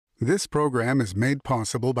This program is made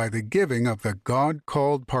possible by the giving of the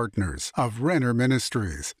God-called partners of Renner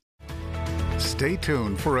Ministries. Stay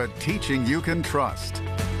tuned for a teaching you can trust,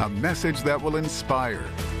 a message that will inspire,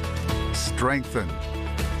 strengthen,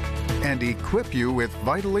 and equip you with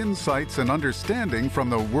vital insights and understanding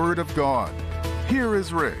from the Word of God. Here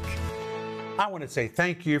is Rick. I want to say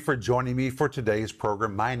thank you for joining me for today's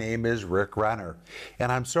program. My name is Rick Renner,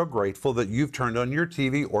 and I'm so grateful that you've turned on your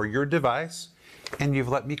TV or your device and you've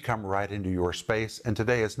let me come right into your space. And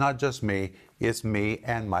today it's not just me, it's me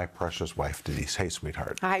and my precious wife, Denise. Hey,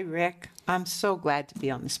 sweetheart. Hi, Rick. I'm so glad to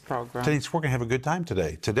be on this program. Denise, we're going to have a good time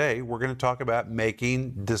today. Today, we're going to talk about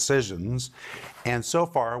making decisions. And so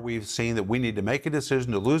far, we've seen that we need to make a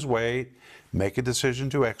decision to lose weight, make a decision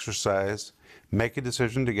to exercise, make a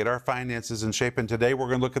decision to get our finances in shape. And today, we're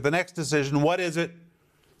going to look at the next decision. What is it?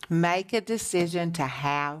 Make a decision to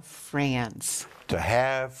have friends. To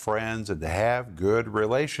have friends and to have good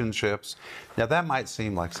relationships. Now, that might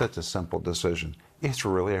seem like such a simple decision. It's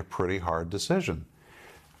really a pretty hard decision.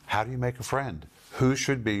 How do you make a friend? Who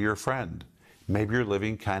should be your friend? Maybe you're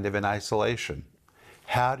living kind of in isolation.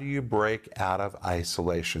 How do you break out of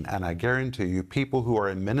isolation? And I guarantee you, people who are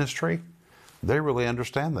in ministry, they really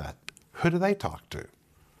understand that. Who do they talk to?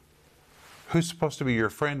 Who's supposed to be your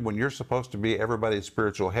friend when you're supposed to be everybody's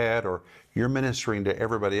spiritual head, or you're ministering to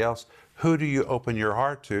everybody else? Who do you open your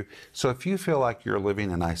heart to? So if you feel like you're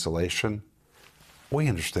living in isolation, we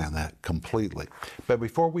understand that completely. But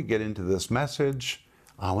before we get into this message,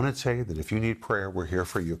 I want to tell you that if you need prayer, we're here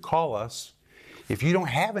for you. Call us. If you don't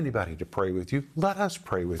have anybody to pray with you, let us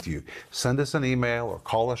pray with you. Send us an email or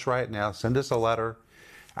call us right now. Send us a letter.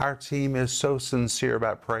 Our team is so sincere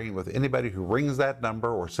about praying with anybody who rings that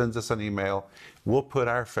number or sends us an email. We'll put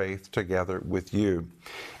our faith together with you.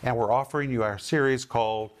 And we're offering you our series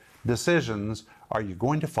called Decisions. Are you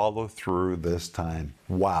going to follow through this time?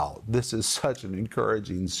 Wow, this is such an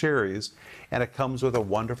encouraging series, and it comes with a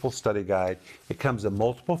wonderful study guide. It comes in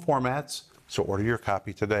multiple formats, so order your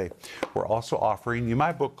copy today. We're also offering you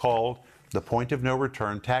my book called The Point of No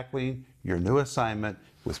Return, Tackling Your New Assignment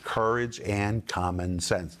with Courage and Common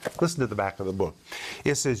Sense. Listen to the back of the book.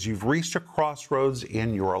 It says, you've reached a crossroads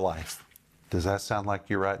in your life. Does that sound like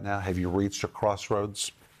you right now? Have you reached a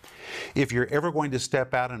crossroads? If you're ever going to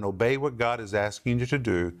step out and obey what God is asking you to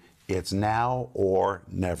do, it's now or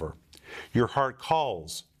never. Your heart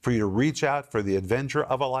calls for you to reach out for the adventure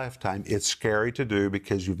of a lifetime. It's scary to do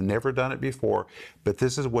because you've never done it before, but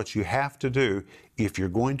this is what you have to do if you're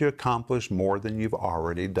going to accomplish more than you've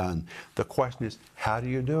already done. The question is, how do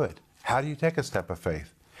you do it? How do you take a step of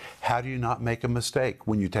faith? How do you not make a mistake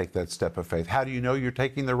when you take that step of faith? How do you know you're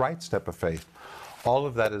taking the right step of faith? All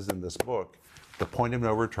of that is in this book, The Point of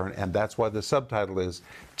No Return, and that's why the subtitle is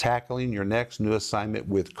Tackling Your Next New Assignment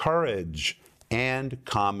with Courage and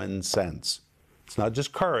Common Sense. It's not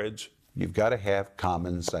just courage, you've got to have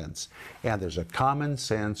common sense. And there's a common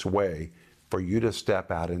sense way for you to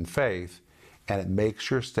step out in faith, and it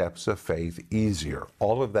makes your steps of faith easier.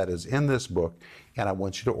 All of that is in this book, and I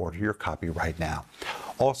want you to order your copy right now.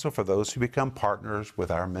 Also, for those who become partners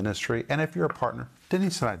with our ministry, and if you're a partner,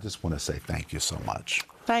 Denise and I just want to say thank you so much.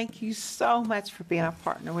 Thank you so much for being a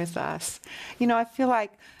partner with us. You know, I feel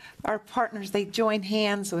like our partners, they join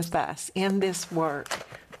hands with us in this work.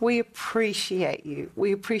 We appreciate you.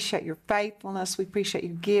 We appreciate your faithfulness. We appreciate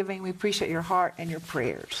your giving. We appreciate your heart and your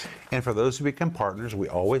prayers. And for those who become partners, we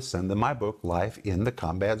always send them my book, Life in the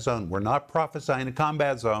Combat Zone. We're not prophesying a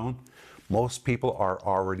combat zone. Most people are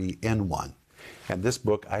already in one. And this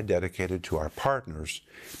book I dedicated to our partners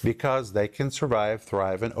because they can survive,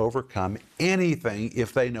 thrive, and overcome anything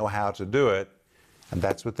if they know how to do it. And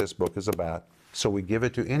that's what this book is about. So we give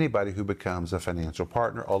it to anybody who becomes a financial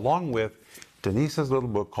partner, along with Denise's little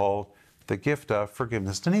book called The Gift of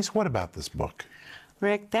Forgiveness. Denise, what about this book?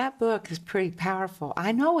 Rick, that book is pretty powerful.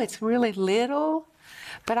 I know it's really little,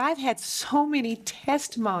 but I've had so many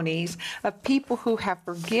testimonies of people who have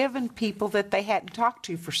forgiven people that they hadn't talked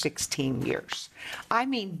to for 16 years. I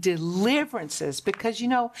mean, deliverances, because, you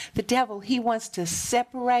know, the devil, he wants to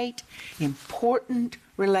separate important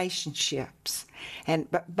relationships, and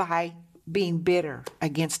by being bitter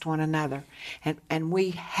against one another. And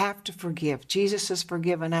we have to forgive. Jesus has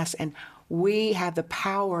forgiven us, and we have the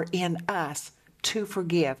power in us to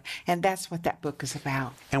forgive. And that's what that book is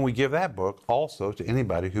about. And we give that book also to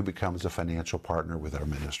anybody who becomes a financial partner with our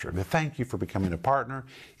ministry. But thank you for becoming a partner.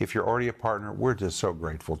 If you're already a partner, we're just so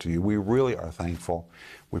grateful to you. We really are thankful.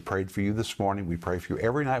 We prayed for you this morning. We pray for you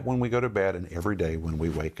every night when we go to bed and every day when we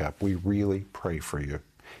wake up. We really pray for you.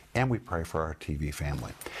 And we pray for our TV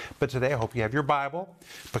family. But today I hope you have your Bible,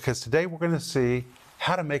 because today we're going to see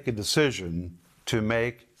how to make a decision to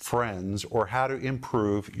make friends or how to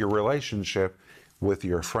improve your relationship with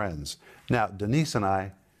your friends. Now, Denise and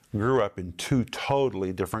I grew up in two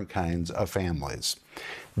totally different kinds of families.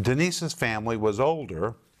 Denise's family was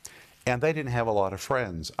older, and they didn't have a lot of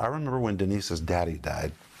friends. I remember when Denise's daddy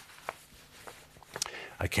died,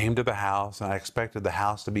 I came to the house, and I expected the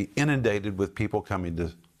house to be inundated with people coming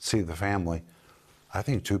to see the family. I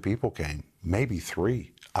think 2 people came, maybe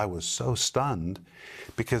 3. I was so stunned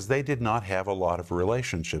because they did not have a lot of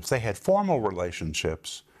relationships. They had formal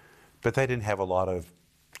relationships, but they didn't have a lot of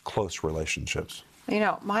close relationships. You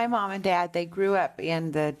know, my mom and dad, they grew up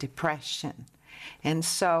in the Depression. And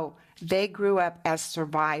so they grew up as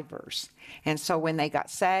survivors. And so when they got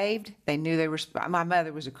saved, they knew they were, my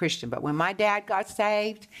mother was a Christian, but when my dad got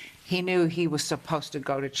saved, he knew he was supposed to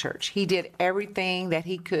go to church. He did everything that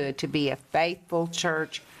he could to be a faithful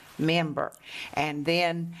church member and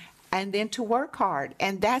then to work hard.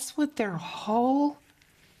 And that's what their whole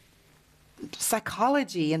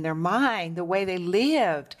psychology in their mind, the way they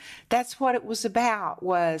lived, that's what it was about,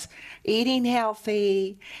 was eating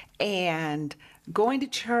healthy and going to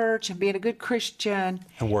church and being a good Christian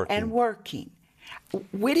and working.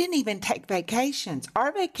 We didn't even take vacations.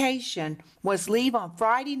 Our vacation was leave on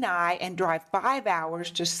Friday night and drive 5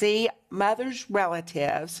 hours to see mother's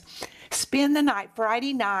relatives, spend the night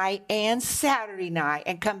Friday night and Saturday night,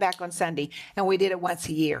 and come back on Sunday. And we did it once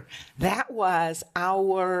a year. That was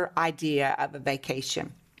our idea of a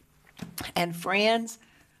vacation. And friends,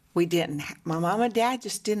 we didn't. My mom and dad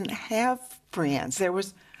just didn't have friends. There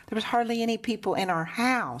was hardly any people in our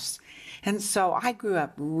house. And so I grew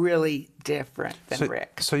up really different than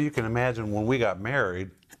Rick. So you can imagine when we got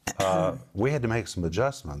married, we had to make some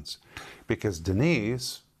adjustments because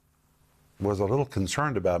Denise was a little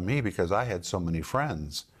concerned about me because I had so many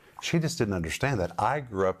friends. She just didn't understand that. I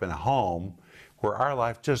grew up in a home where our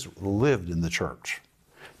life just lived in the church.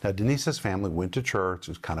 Now, Denise's family went to church.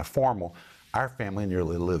 It was kind of formal. Our family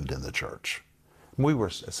nearly lived in the church. We were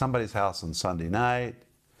at somebody's house on Sunday night,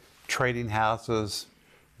 trading houses,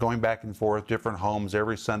 going back and forth, different homes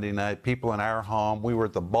every Sunday night, people in our home. We were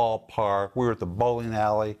at the ballpark. We were at the bowling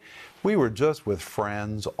alley. We were just with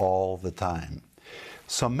friends all the time.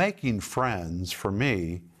 So making friends, for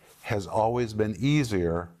me, has always been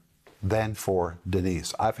easier than for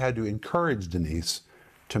Denise. I've had to encourage Denise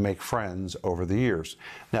to make friends over the years.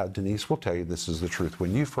 Now, Denise will tell you this is the truth.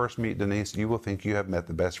 When you first meet Denise, you will think you have met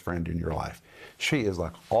the best friend in your life. She is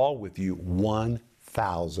like all with you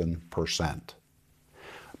 1,000%.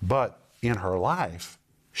 But in her life,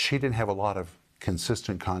 she didn't have a lot of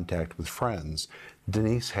consistent contact with friends.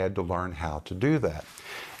 Denise had to learn how to do that.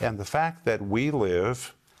 And the fact that we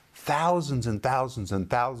live thousands and thousands and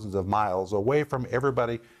thousands of miles away from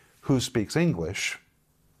everybody who speaks English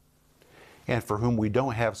and for whom we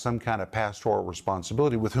don't have some kind of pastoral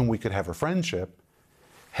responsibility, with whom we could have a friendship,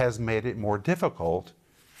 has made it more difficult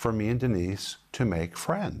for me and Denise to make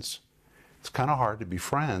friends. It's kind of hard to be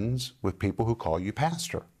friends with people who call you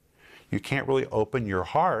pastor. You can't really open your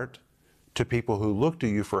heart to people who look to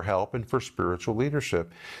you for help and for spiritual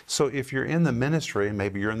leadership. So if you're in the ministry,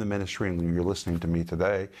 maybe you're in the ministry and you're listening to me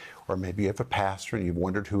today, or maybe you have a pastor and you've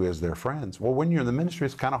wondered who is their friends. Well, when you're in the ministry,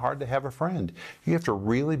 it's kind of hard to have a friend. You have to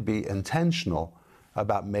really be intentional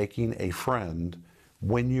about making a friend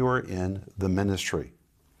when you are in the ministry.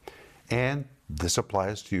 And this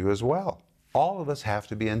applies to you as well. All of us have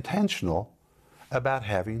to be intentional about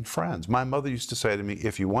having friends. My mother used to say to me,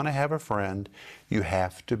 if you want to have a friend, you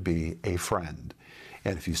have to be a friend.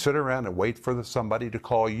 And if you sit around and wait for somebody to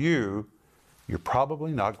call you, you're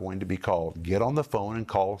probably not going to be called. Get on the phone and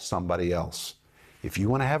call somebody else. If you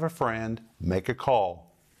want to have a friend, make a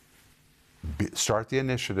call. Start the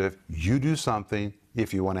initiative. You do something.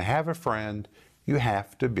 If you want to have a friend, you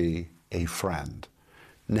have to be a friend.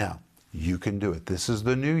 Now, you can do it. This is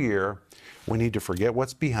the new year. We need to forget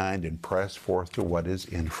what's behind and press forth to what is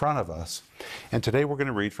in front of us. And today we're going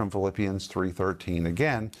to read from Philippians 3:13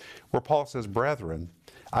 again, where Paul says, "Brethren,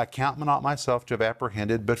 I count not myself to have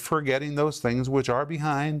apprehended, but forgetting those things which are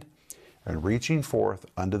behind, and reaching forth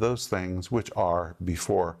unto those things which are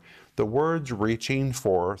before." The words reaching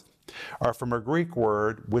forth are from a Greek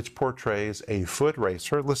word which portrays a foot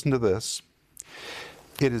racer. Listen to this.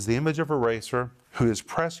 It is the image of a racer who is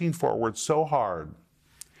pressing forward so hard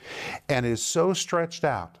and is so stretched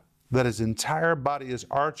out that his entire body is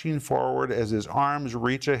arching forward as his arms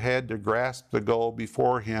reach ahead to grasp the goal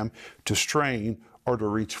before him, to strain or to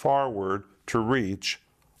reach forward to reach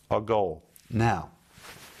a goal. Now,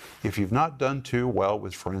 if you've not done too well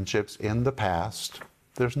with friendships in the past,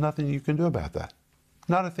 there's nothing you can do about that.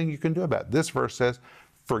 Not a thing you can do about it. This verse says,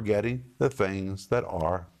 forgetting the things that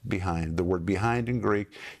are behind. The word behind in Greek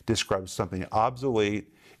describes something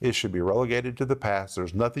obsolete. It should be relegated to the past.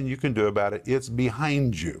 There's nothing you can do about it. It's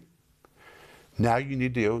behind you. Now you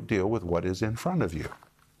need to deal with what is in front of you.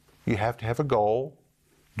 You have to have a goal.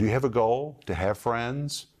 Do you have a goal to have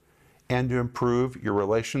friends and to improve your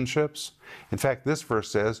relationships? In fact, this verse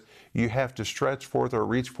says you have to stretch forth or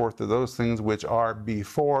reach forth to those things which are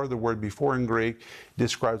before. The word before in Greek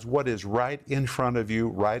describes what is right in front of you,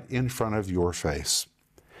 right in front of your face.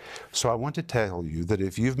 So I want to tell you that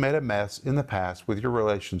if you've made a mess in the past with your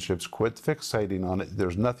relationships, quit fixating on it.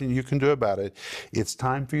 There's nothing you can do about it. It's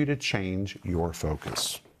time for you to change your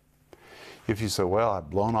focus. If you say, well, I've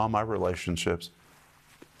blown all my relationships,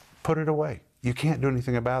 put it away. You can't do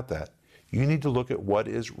anything about that. You need to look at what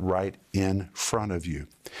is right in front of you.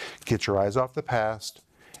 Get your eyes off the past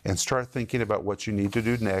and start thinking about what you need to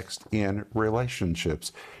do next in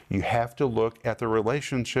relationships. You have to look at the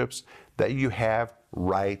relationships that you have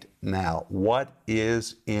right now. What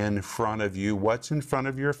is in front of you? What's in front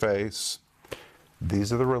of your face?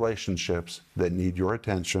 These are the relationships that need your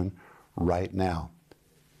attention right now.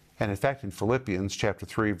 And in fact, in Philippians chapter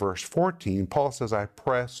 3, verse 14, Paul says, I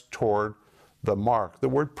press toward the mark. The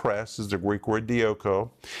word press is the Greek word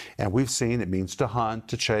dioko, and we've seen it means to hunt,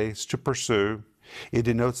 to chase, to pursue. It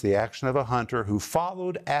denotes the action of a hunter who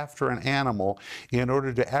followed after an animal in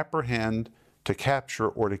order to apprehend, to capture,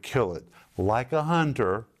 or to kill it. Like a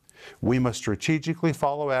hunter, we must strategically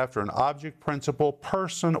follow after an object, principle,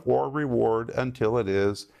 person, or reward until it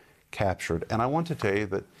is captured. And I want to tell you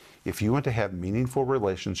that if you want to have meaningful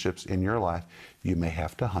relationships in your life, you may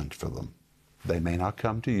have to hunt for them. They may not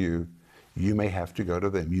come to you. You may have to go to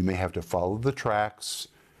them. You may have to follow the tracks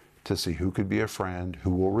to see who could be a friend,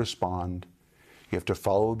 who will respond. You have to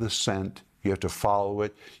follow the scent. You have to follow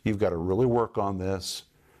it. You've got to really work on this.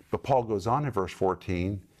 But Paul goes on in verse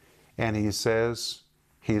 14, and he says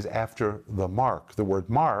he's after the mark. The word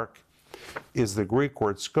mark is the Greek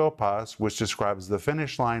word skopos, which describes the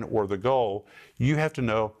finish line or the goal. You have to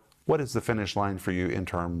know, what is the finish line for you in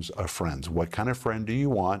terms of friends? What kind of friend do you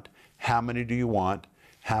want? How many do you want?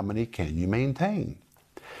 How many can you maintain?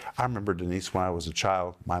 I remember, Denise, when I was a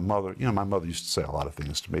child, my mother used to say a lot of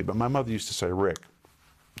things to me, but my mother used to say, Rick,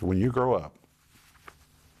 when you grow up,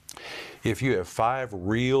 if you have 5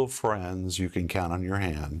 real friends you can count on your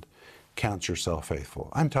hand, count yourself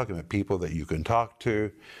faithful. I'm talking about people that you can talk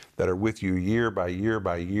to, that are with you year by year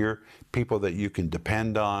by year, people that you can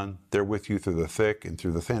depend on. They're with you through the thick and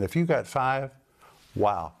through the thin. If you got 5,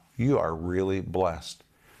 wow, you are really blessed.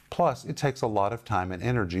 Plus, it takes a lot of time and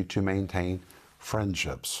energy to maintain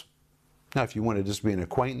friendships. Now, if you want to just be an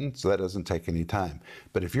acquaintance, that doesn't take any time.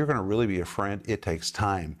 But if you're going to really be a friend, it takes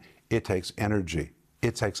time. It takes energy.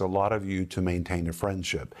 It takes a lot of you to maintain a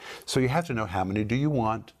friendship. So you have to know, how many do you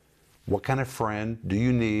want? What kind of friend do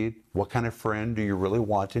you need? What kind of friend do you really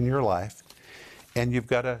want in your life? And you've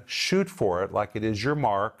got to shoot for it like it is your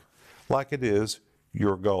mark, like it is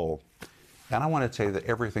your goal. And I want to tell you that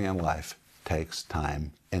everything in life takes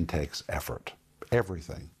time and takes effort.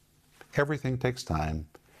 Everything. Everything takes time.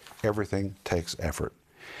 Everything takes effort.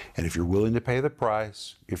 And if you're willing to pay the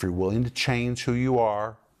price, if you're willing to change who you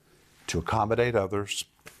are to accommodate others,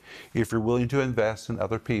 if you're willing to invest in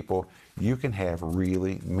other people, you can have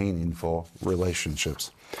really meaningful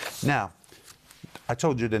relationships. Now, I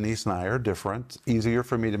told you Denise and I are different. It's easier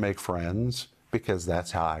for me to make friends because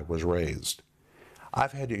that's how I was raised.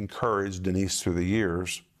 I've had to encourage Denise through the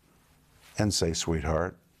years and say,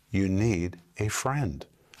 sweetheart, you need a friend.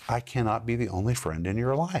 I cannot be the only friend in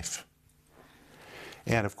your life.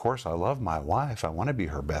 And of course, I love my wife. I want to be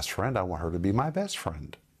her best friend. I want her to be my best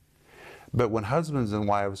friend. But when husbands and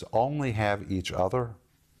wives only have each other,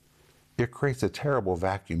 it creates a terrible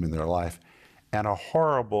vacuum in their life and a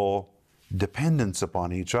horrible dependence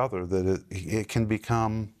upon each other that it can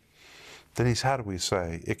become, Denise, how do we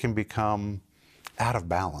say? It can become out of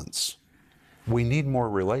balance. We need more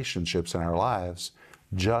relationships in our lives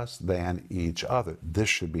just than each other. This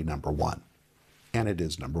should be number one. And it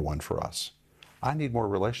is number one for us. I need more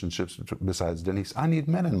relationships besides Denise. I need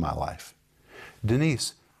men in my life.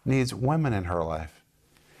 Denise needs women in her life.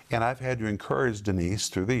 And I've had to encourage Denise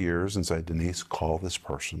through the years and say, Denise, call this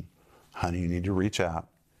person. Honey, you need to reach out.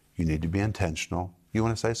 You need to be intentional. You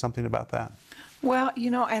want to say something about that? Well,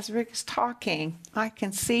 you know, as Rick is talking, I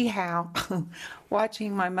can see how,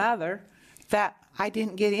 watching my mother, that I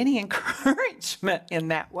didn't get any encouragement in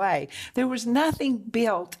that way. There was nothing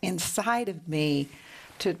built inside of me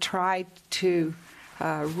to try to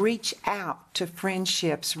reach out to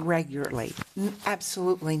friendships regularly.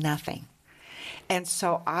 Absolutely nothing. And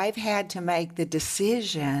so I've had to make the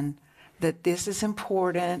decision that this is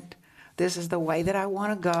important. This is the way that I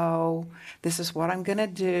want to go. This is what I'm going to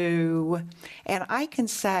do. And I can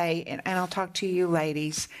say, and I'll talk to you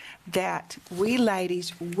ladies, that we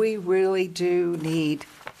ladies, we really do need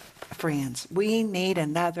friends. We need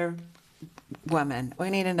another woman. We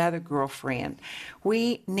need another girlfriend.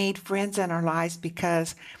 We need friends in our lives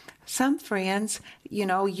because some friends,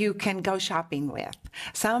 you can go shopping with.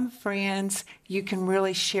 Some friends you can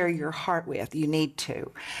really share your heart with. You need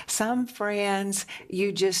to. Some friends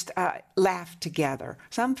you just laugh together.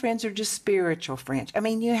 Some friends are just spiritual friends. I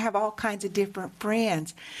mean, you have all kinds of different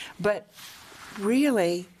friends. But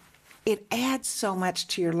really, it adds so much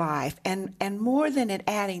to your life. And more than it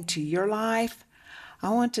adding to your life,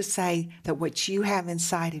 I want to say that what you have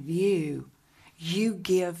inside of you, you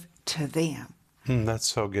give to them. That's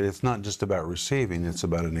so good. It's not just about receiving, it's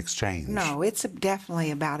about an exchange. No, it's definitely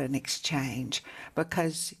about an exchange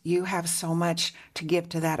because you have so much to give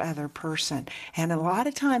to that other person. And a lot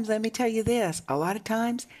of times, let me tell you this, a lot of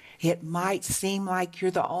times it might seem like you're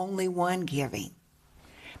the only one giving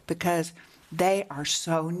because they are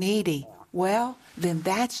so needy. Well, then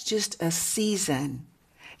that's just a season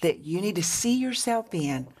that you need to see yourself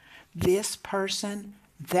in. This person,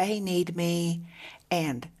 they need me,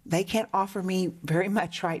 and they can't offer me very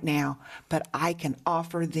much right now, but I can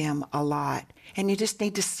offer them a lot. And you just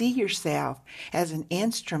need to see yourself as an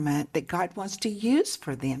instrument that God wants to use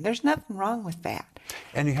for them. There's nothing wrong with that.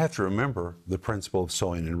 And you have to remember the principle of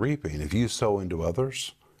sowing and reaping. If you sow into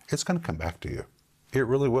others, it's going to come back to you. It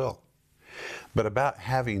really will. But about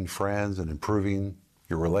having friends and improving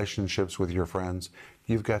your relationships with your friends,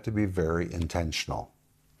 you've got to be very intentional.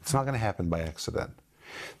 It's not going to happen by accident.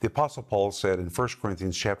 The Apostle Paul said in 1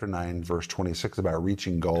 Corinthians chapter 9, verse 26 about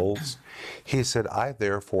reaching goals, he said, I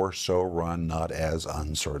therefore so run not as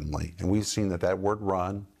uncertainly. And we've seen that word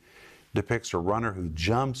run depicts a runner who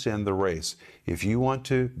jumps in the race. If you want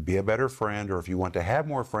to be a better friend or if you want to have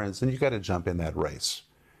more friends, then you've got to jump in that race.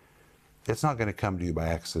 It's not going to come to you by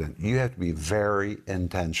accident. You have to be very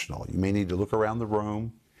intentional. You may need to look around the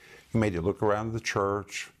room. You may need to look around the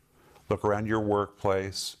church, look around your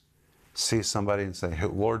workplace, see somebody and say, hey,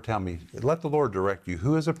 Lord, tell me, let the Lord direct you.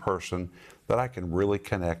 Who is a person that I can really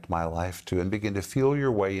connect my life to, and begin to feel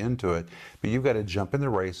your way into it? But you've got to jump in the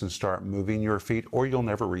race and start moving your feet or you'll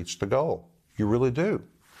never reach the goal. You really do.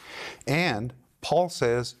 And Paul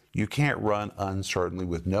says you can't run uncertainly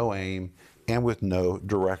with no aim and with no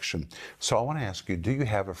direction. So I want to ask you, do you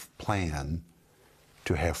have a plan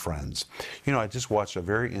to have friends? I just watched a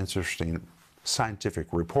very interesting scientific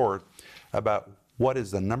report about what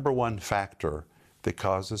is the number one factor that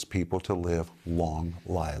causes people to live long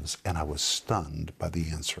lives? And I was stunned by the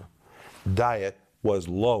answer. Diet was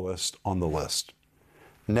lowest on the list.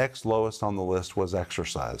 Next lowest on the list was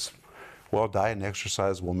exercise. Well, diet and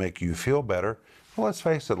exercise will make you feel better. Well, let's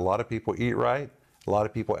face it, a lot of people eat right, a lot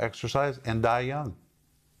of people exercise and die young.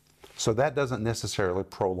 So that doesn't necessarily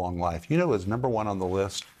prolong life. What's number one on the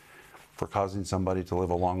list for causing somebody to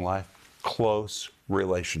live a long life? Close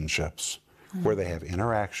relationships. Where they have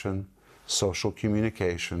interaction, social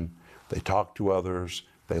communication, they talk to others,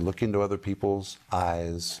 they look into other people's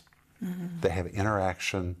eyes, they have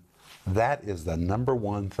interaction. That is the number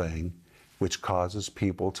one thing which causes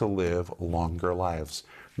people to live longer lives.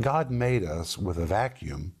 God made us with a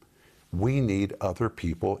vacuum. We need other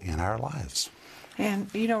people in our lives.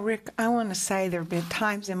 And, Rick, I want to say there have been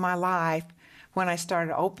times in my life when I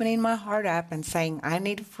started opening my heart up and saying, I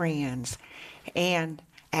need friends. And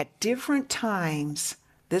at different times,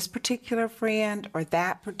 this particular friend or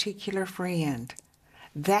that particular friend,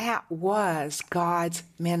 that was God's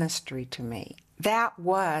ministry to me. That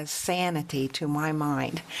was sanity to my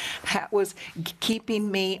mind. That was keeping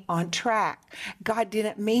me on track. God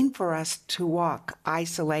didn't mean for us to walk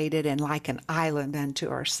isolated and like an island unto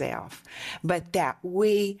ourselves, but that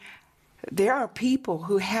there are people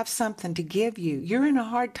who have something to give you. You're in a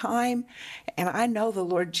hard time, and I know the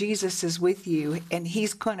Lord Jesus is with you, and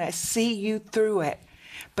He's going to see you through it.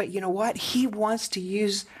 But you know what? He wants to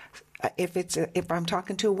use, if I'm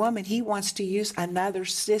talking to a woman, He wants to use another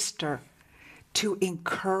sister to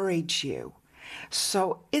encourage you.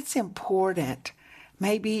 So it's important.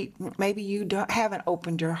 Maybe you haven't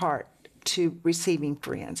opened your heart to receiving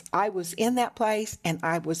friends. I was in that place, and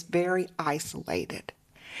I was very isolated.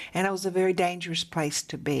 And it was a very dangerous place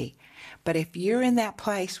to be. But if you're in that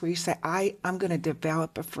place where you say, I'm going to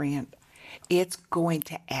develop a friend, it's going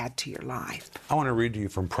to add to your life. I want to read to you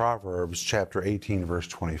from Proverbs chapter 18, verse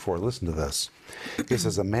 24. Listen to this. It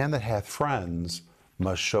says, a man that hath friends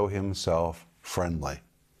must show himself friendly.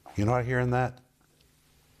 You know what I hear in that?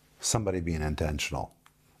 Somebody being intentional.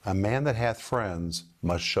 A man that hath friends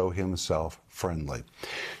must show himself friendly.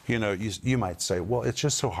 You know, you might say, well, it's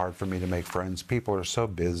just so hard for me to make friends. People are so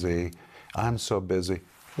busy. I'm so busy.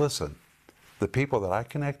 Listen, the people that I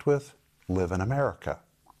connect with live in America.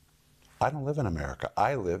 I don't live in America.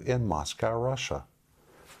 I live in Moscow, Russia.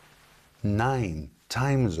 9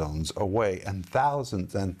 time zones away and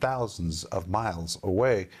thousands of miles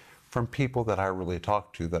away from people that I really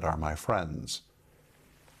talk to that are my friends.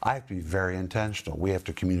 I have to be very intentional. We have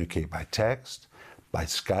to communicate by text, by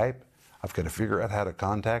Skype. I've got to figure out how to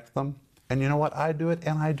contact them. And you know what? I do it,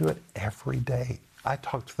 and I do it every day. I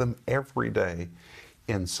talk to them every day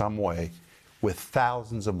in some way with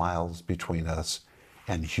thousands of miles between us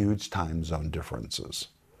and huge time zone differences.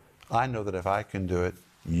 I know that if I can do it,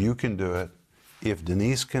 you can do it. If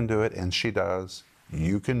Denise can do it, and she does,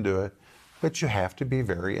 you can do it. But you have to be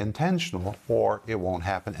very intentional or it won't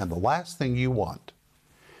happen. And the last thing you want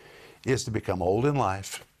is to become old in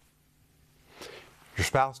life. Your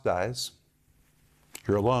spouse dies,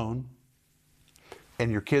 you're alone,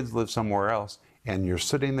 and your kids live somewhere else, and you're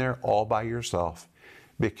sitting there all by yourself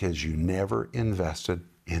because you never invested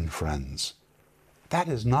in friends. That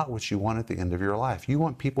is not what you want at the end of your life. You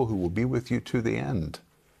want people who will be with you to the end.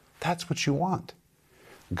 That's what you want.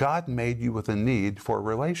 God made you with a need for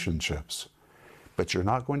relationships, but you're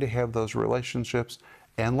not going to have those relationships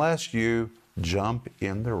unless you jump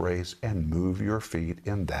in the race and move your feet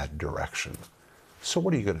in that direction. So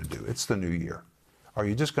what are you going to do? It's the new year. Are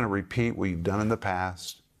you just going to repeat what you've done in the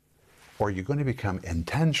past? Or are you going to become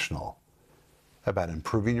intentional about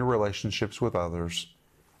improving your relationships with others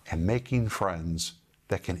and making friends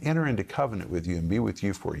that can enter into covenant with you and be with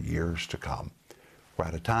you for years to come? We're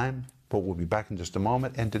out of time, but we'll be back in just a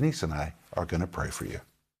moment, and Denise and I are going to pray for you.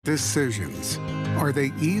 Decisions. Are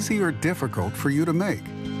they easy or difficult for you to make?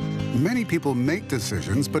 Many people make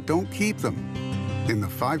decisions but don't keep them. In the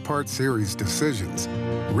 5-part series, Decisions,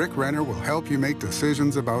 Rick Renner will help you make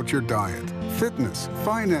decisions about your diet, fitness,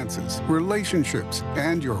 finances, relationships,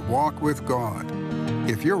 and your walk with God.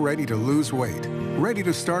 If you're ready to lose weight, ready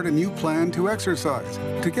to start a new plan to exercise,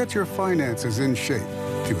 to get your finances in shape,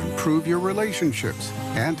 to improve your relationships,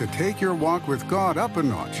 and to take your walk with God up a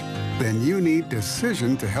notch, then you need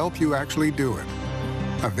Decision to help you actually do it.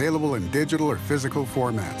 Available in digital or physical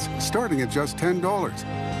formats, starting at just $10.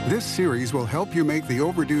 This series will help you make the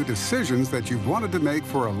overdue decisions that you've wanted to make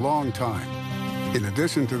for a long time. In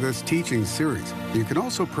addition to this teaching series, you can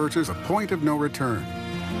also purchase A Point of No Return.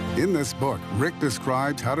 In this book, Rick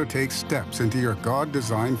describes how to take steps into your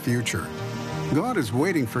God-designed future. God is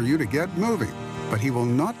waiting for you to get moving, but He will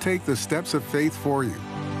not take the steps of faith for you.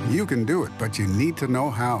 You can do it, but you need to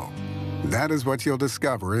know how. That is what you'll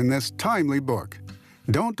discover in this timely book.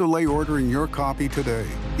 Don't delay ordering your copy today.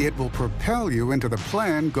 It will propel you into the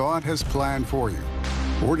plan God has planned for you.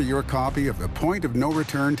 Order your copy of The Point of No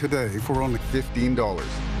Return today for only $15.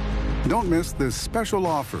 Don't miss this special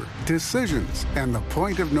offer, Decisions and The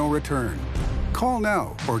Point of No Return. Call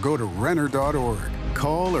now or go to Renner.org.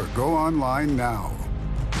 Call or go online now.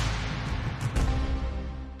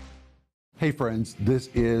 Hey friends, this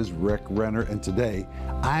is Rick Renner, and today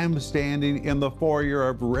I am standing in the foyer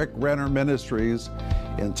of Rick Renner Ministries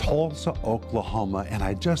in Tulsa, Oklahoma, and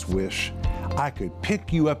I just wish I could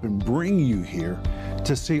pick you up and bring you here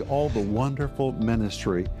to see all the wonderful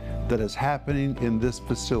ministry that is happening in this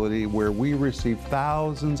facility where we receive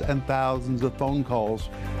thousands and thousands of phone calls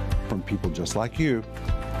from people just like you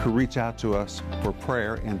who reach out to us for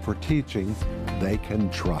prayer and for teaching they can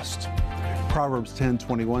trust. Proverbs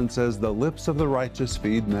 10:21 says, "The lips of the righteous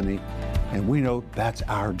feed many," and we know that's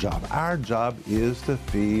our job. Our job is to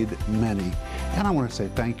feed many. And I want to say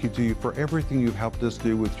thank you to you for everything you've helped us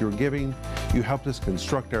do with your giving. You helped us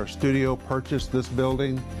construct our studio, purchase this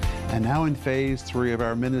building, and now in phase 3 of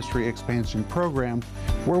our ministry expansion program,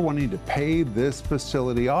 we're wanting to pay this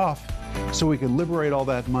facility off so we can liberate all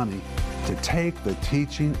that money to take the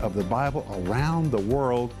teaching of the Bible around the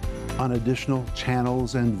world on additional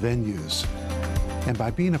channels and venues. And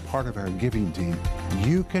by being a part of our giving team,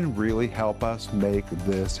 you can really help us make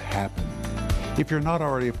this happen. If you're not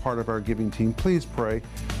already a part of our giving team, please pray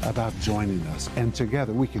about joining us. And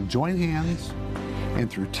together we can join hands,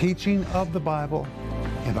 and through teaching of the Bible,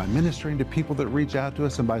 and by ministering to people that reach out to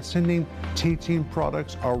us, and by sending teaching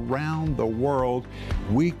products around the world,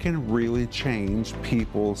 we can really change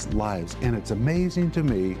people's lives. And it's amazing to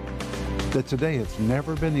me that today it's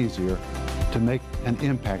never been easier to make an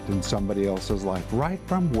impact in somebody else's life right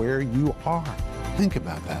from where you are. Think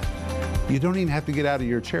about that. You don't even have to get out of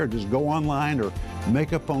your chair. Just go online or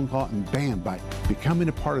make a phone call, and bam, by becoming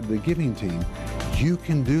a part of the giving team, you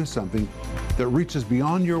can do something that reaches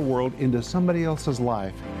beyond your world into somebody else's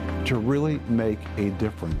life to really make a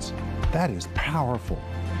difference. That is powerful.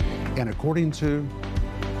 And according to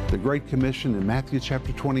the Great Commission in Matthew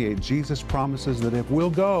chapter 28, Jesus promises that if we'll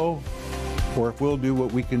go, or if we'll do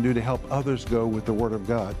what we can do to help others go with the Word of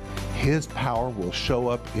God, His power will show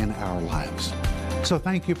up in our lives. So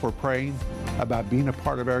thank you for praying about being a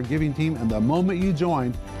part of our giving team. And the moment you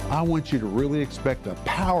join, I want you to really expect the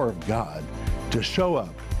power of God to show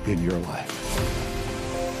up in your life.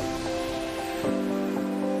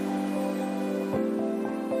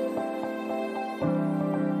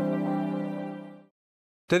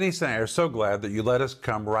 Denise and I are so glad that you let us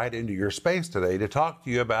come right into your space today to talk to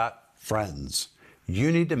you about friends.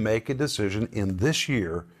 You need to make a decision in this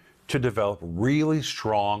year to develop really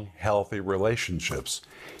strong, healthy relationships.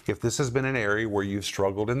 If this has been an area where you've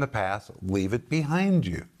struggled in the past, leave it behind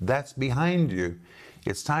you. That's behind you.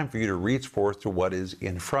 It's time for you to reach forth to what is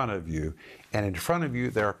in front of you. And in front of you,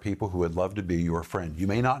 there are people who would love to be your friend. You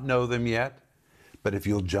may not know them yet, but if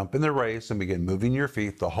you'll jump in the race and begin moving your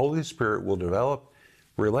feet, the Holy Spirit will develop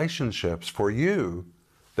relationships for you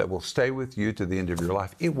that will stay with you to the end of your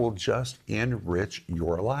life. It will just enrich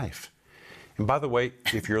your life. And by the way,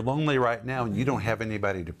 if you're lonely right now and you don't have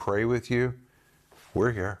anybody to pray with you,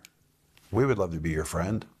 we're here. We would love to be your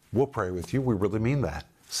friend. We'll pray with you. We really mean that.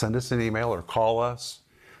 Send us an email or call us.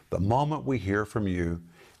 The moment we hear from you,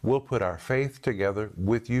 we'll put our faith together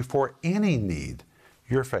with you for any need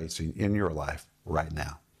you're facing in your life right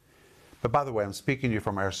now. But by the way, I'm speaking to you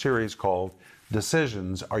from our series called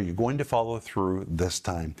Decisions. Are you going to follow through this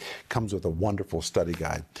time? Comes with a wonderful study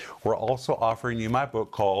guide. We're also offering you my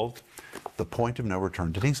book called The Point of No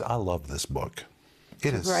Return. Denise, I love this book.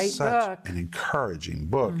 It is such an encouraging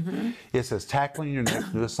book. It says tackling your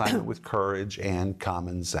next new assignment with courage and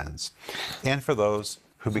common sense. And for those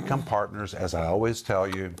who become partners, as I always tell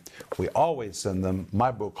you, we always send them my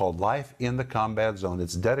book called Life in the Combat Zone.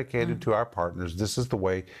 It's dedicated to our partners. This is the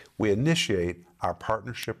way we initiate our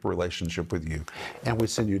partnership relationship with you. And we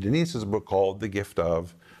send you Denise's book called The Gift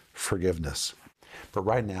of Forgiveness. But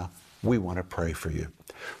right now, we want to pray for you.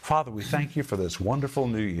 Father, we thank you for this wonderful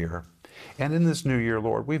new year. And in this new year,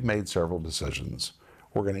 Lord, we've made several decisions.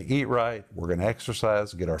 We're going to eat right, we're going to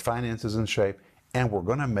exercise, get our finances in shape, and we're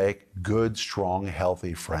going to make good, strong,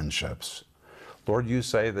 healthy friendships. Lord, you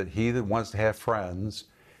say that he that wants to have friends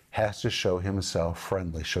has to show himself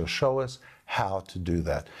friendly. So show us how to do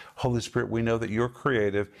that. Holy Spirit, we know that you're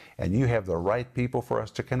creative and you have the right people for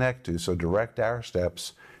us to connect to. So direct our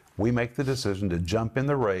steps. We make the decision to jump in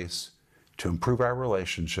the race, to improve our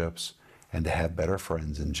relationships, and to have better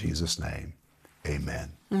friends in Jesus' name.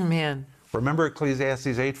 Amen. Amen. Remember Ecclesiastes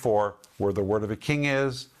 8:4, where the word of a king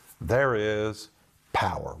is, there is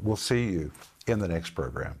power. We'll see you in the next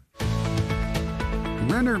program.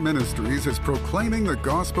 Renner Ministries is proclaiming the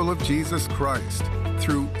gospel of Jesus Christ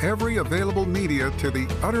through every available media to the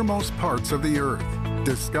uttermost parts of the earth.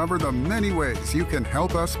 Discover the many ways you can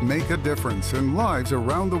help us make a difference in lives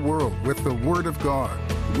around the world with the Word of God.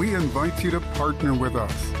 We invite you to partner with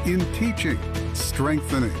us in teaching,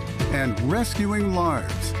 strengthening, and rescuing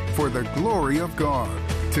lives for the glory of God.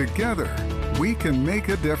 Together, we can make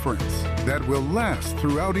a difference that will last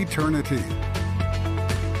throughout eternity.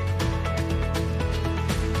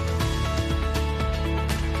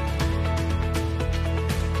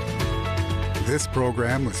 This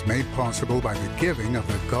program was made possible by the giving of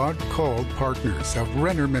the God-called partners of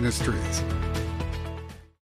Renner Ministries.